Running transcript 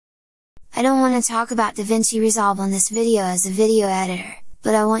I don't want to talk about Davinci Resolve on this video as a video editor,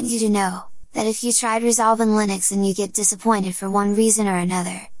 but I want you to know, that if you tried Resolve in Linux and you get disappointed for one reason or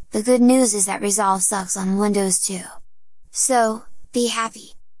another, the good news is that Resolve sucks on Windows too. So, be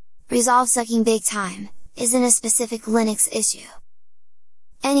happy! Resolve sucking big time, isn't a specific Linux issue.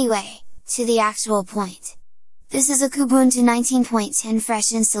 Anyway, to the actual point. This is a Ubuntu 19.10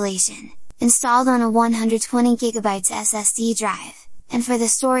 fresh installation, installed on a 120GB SSD drive, and for the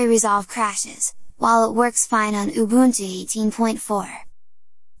story Resolve crashes, while it works fine on Ubuntu 18.4.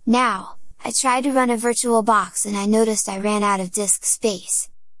 Now, I tried to run a VirtualBox and I noticed I ran out of disk space.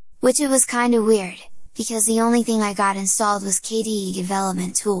 Which it was kinda weird, because the only thing I got installed was KDE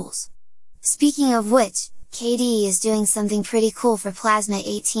development tools. Speaking of which, KDE is doing something pretty cool for Plasma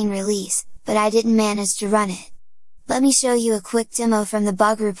 18 release, but I didn't manage to run it. Let me show you a quick demo from the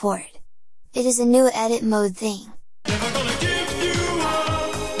bug report. It is a new edit mode thing. Never gonna give you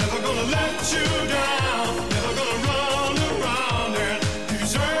up, never gonna let you down, never gonna run around and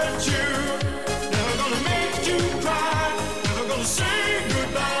desert you, never gonna make you cry, never gonna say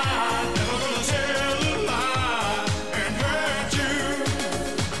goodbye, never gonna tell a lie and hurt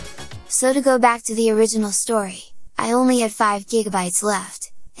you. So to go back to the original story, I only had 5GB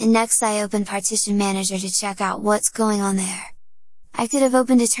left, and next I opened Partition Manager to check out what's going on there. I could have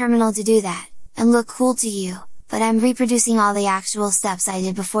opened a terminal to do that, and look cool to you, but I'm reproducing all the actual steps I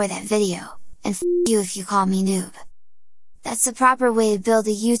did before that video, and f you if you call me noob. That's the proper way to build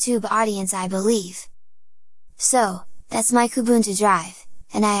a YouTube audience, I believe. So, that's my Ubuntu drive,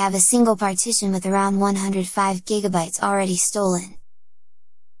 and I have a single partition with around 105GB already stolen.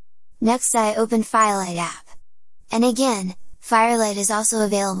 Next I open Firelight app. And again, Firelight is also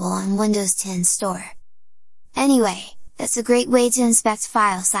available on Windows 10 Store. Anyway, that's a great way to inspect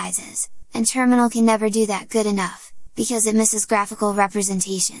file sizes, and Terminal can never do that good enough, because it misses graphical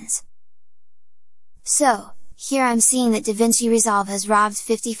representations. So, here I'm seeing that Davinci Resolve has robbed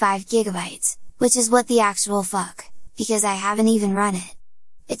 55GB, which is what the actual fuck, because I haven't even run it.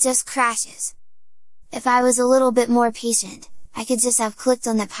 It just crashes. If I was a little bit more patient, I could just have clicked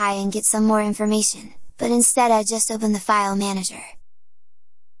on the pie and get some more information, but instead I just opened the file manager.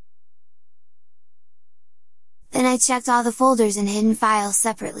 Then I checked all the folders and hidden files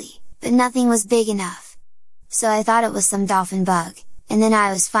separately, but nothing was big enough. So I thought it was some dolphin bug, and then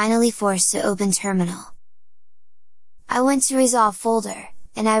I was finally forced to open Terminal. I went to Resolve folder,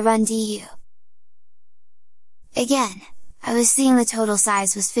 and I run du. Again, I was seeing the total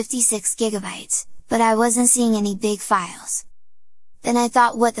size was 56GB, but I wasn't seeing any big files. Then I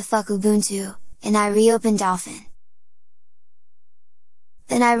thought what the fuck Ubuntu, and I reopened Dolphin.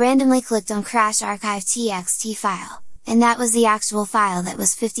 Then I randomly clicked on Crash Archive TXT file, and that was the actual file that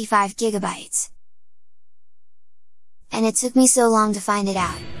was 55GB. And it took me so long to find it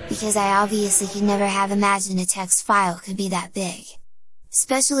out, because I obviously could never have imagined a text file could be that big.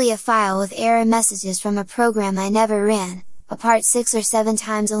 Especially a file with error messages from a program I never ran, apart 6 or 7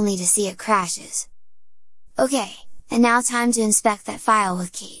 times only to see it crashes. Okay, and now time to inspect that file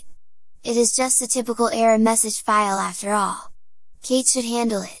with Kate. It is just a typical error message file after all. Kate should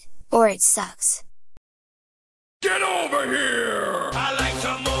handle it, or it sucks. Get over here!